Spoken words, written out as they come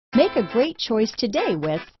Make a great choice today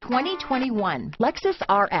with 2021 Lexus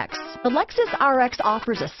RX. The Lexus RX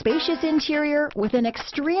offers a spacious interior with an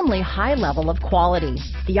extremely high level of quality.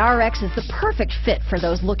 The RX is the perfect fit for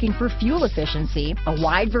those looking for fuel efficiency, a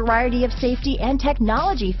wide variety of safety and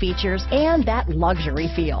technology features, and that luxury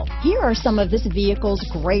feel. Here are some of this vehicle's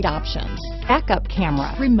great options: backup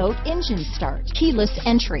camera, remote engine start, keyless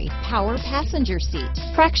entry, power passenger seat,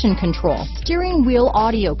 traction control, steering wheel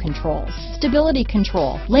audio controls, stability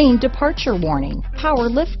control, lane departure warning, power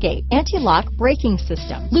liftgate, anti-lock braking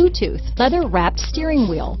system, Bluetooth, leather-wrapped steering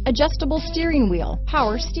wheel, adjustable steering wheel,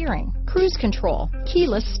 power steering, cruise control,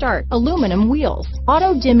 keyless start, aluminum wheels,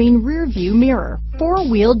 auto-dimming rear view mirror,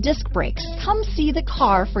 four-wheel disc brakes. Come see the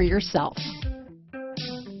car for yourself.